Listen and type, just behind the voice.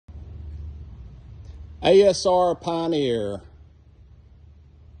ASR-Pioneer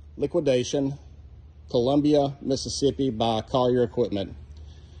Liquidation, Columbia, Mississippi by Collier Equipment.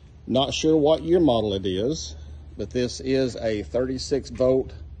 Not sure what year model it is, but this is a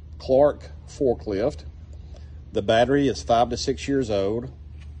 36-volt Clark forklift. The battery is 5 to 6 years old.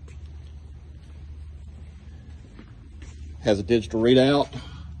 Has a digital readout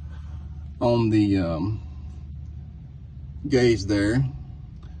on the gauge there.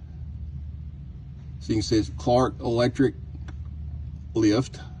 So you can see it's Clark electric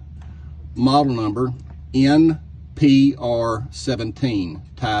lift. Model number NPR17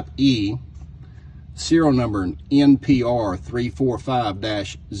 type E. Serial number NPR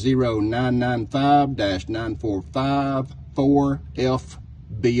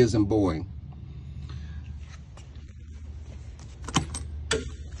 345-0995-9454 as in boy.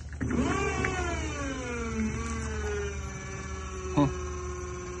 Huh.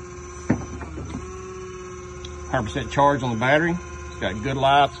 100% charge on the battery. It's got good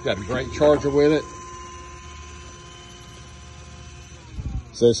life. It's got a great charger with it.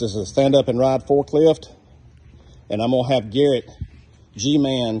 So this is a stand-up and ride forklift, and I'm gonna have Garrett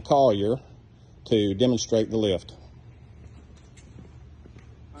G-Man Collier to demonstrate the lift.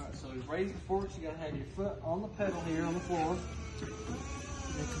 All right, so to raise the forks, you gotta have your foot on the pedal here on the floor. You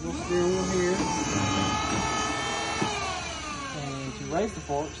got your little steering wheel here. And to raise the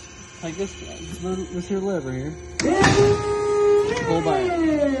forks, take this here lever here. Pull back.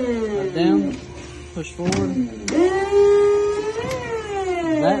 Right down, push forward.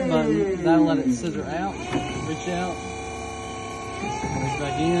 That button, that'll let it scissor out, reach out, reach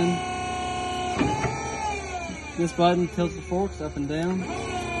back in. This button tilts the forks up and down.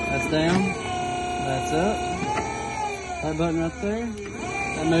 That's down, that's up. That button right there,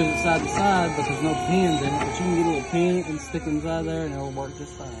 that moves it side to side, but there's no pins in it. But you can get a little pin and stick it inside there and it'll work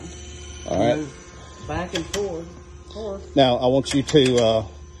just fine. All right. Move back and forward. Now I want you to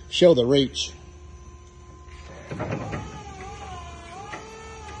show the reach.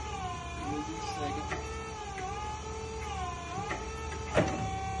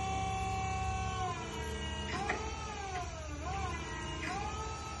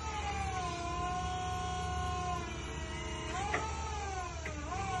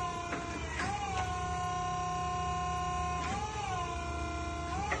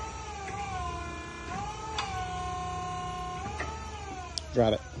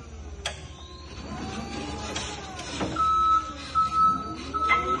 Drive it.